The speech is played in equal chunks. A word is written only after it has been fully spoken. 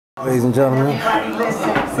Ladies and gentlemen,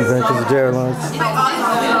 Adventures of Jarrod Lunch.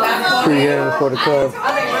 Pre-game for the club.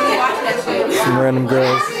 Some random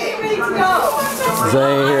girls.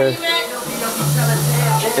 Zain here,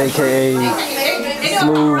 aka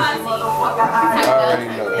Smooth. I already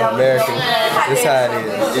know. American. This how it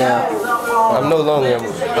is. Yeah. I'm no longer a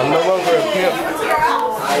pimp.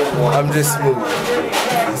 I'm just smooth.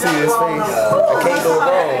 You see this face? I can't go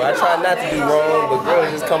wrong. I try not to do wrong, but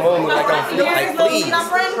girls just come on me like I'm like fleas.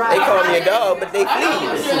 They call me a dog, but they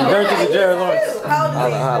fleas. Adventures of Jarrod Lunch.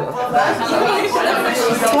 Holla, holla.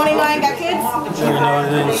 29 got kids? You know what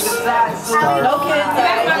it is. No kids.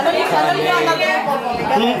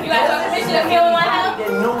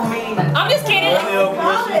 I'm just kidding.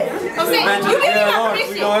 I'm saying, you give me my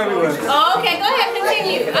permission. We go everywhere. Oh, okay, go ahead,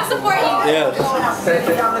 continue. I support you. Yeah.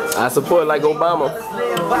 I support like Obama.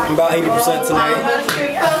 I'm about 80% tonight.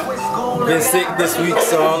 Been sick this week,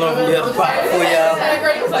 so I don't know if we have a pop for y'all.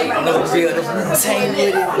 I know it's good. Tame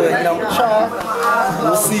with it, but you know, try.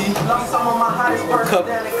 We'll see. Cup,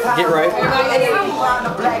 get right.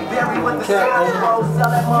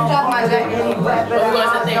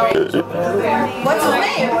 What's his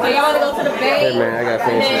name? So y'all want to go to the bay? Hey man, I got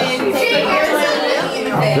finished.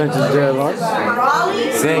 Adventures of Jarrod Lunch.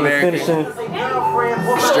 Same finishing.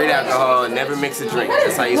 Straight alcohol, never mix a drink.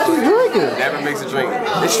 That's how you supposed to drink it. Never mix a drink.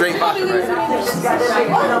 It's straight vodka right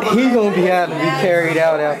here. He's gonna be having to be carried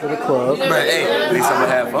out after the club. But hey, at least I'm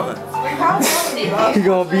gonna have fun. He's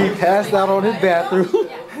gonna be passed out on his bathroom.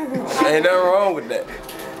 Ain't nothing wrong with that.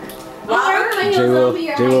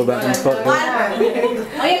 J-Will about to be fucked up.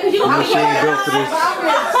 I'm sure you built for this.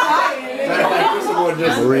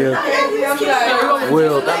 For real.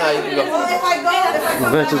 Will.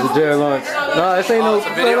 Adventures of Jarrod Lawrence. No, this ain't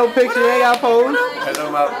no picture. Ain't got pose.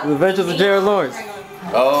 The Adventures of Jarrod Lawrence.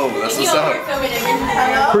 Oh, that's what's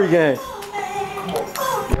up. Pre-game.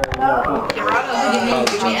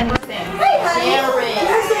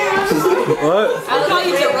 What? I'll call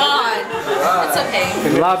you Jarrod. It's okay.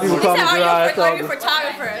 A lot of people call me Jarrod. Are you a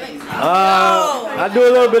photographer? I do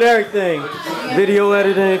a little bit of everything. Video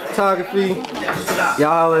editing, photography. Y'all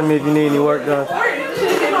holler at me if you need any work done.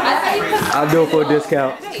 I'll do it for a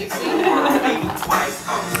discount. It's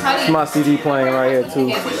my CD playing right here too.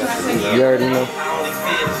 You already know.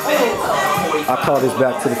 I call this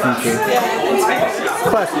Back to the Future.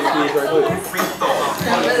 Classic.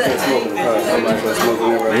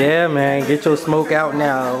 Yeah, man, get your smoke out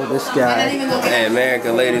now. This guy. Hey,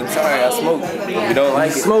 American lady, I'm sorry I smoke. If you don't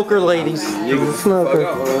like it. Smoker ladies. You smoker.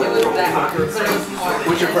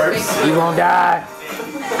 What's your purse? You gonna die.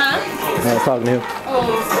 Huh? Man, talking to him. Oh,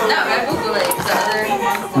 no, I Google it.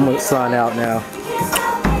 I'm gonna sign out now.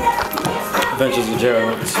 Adventures of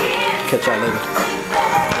Jarrod. Catch y'all later.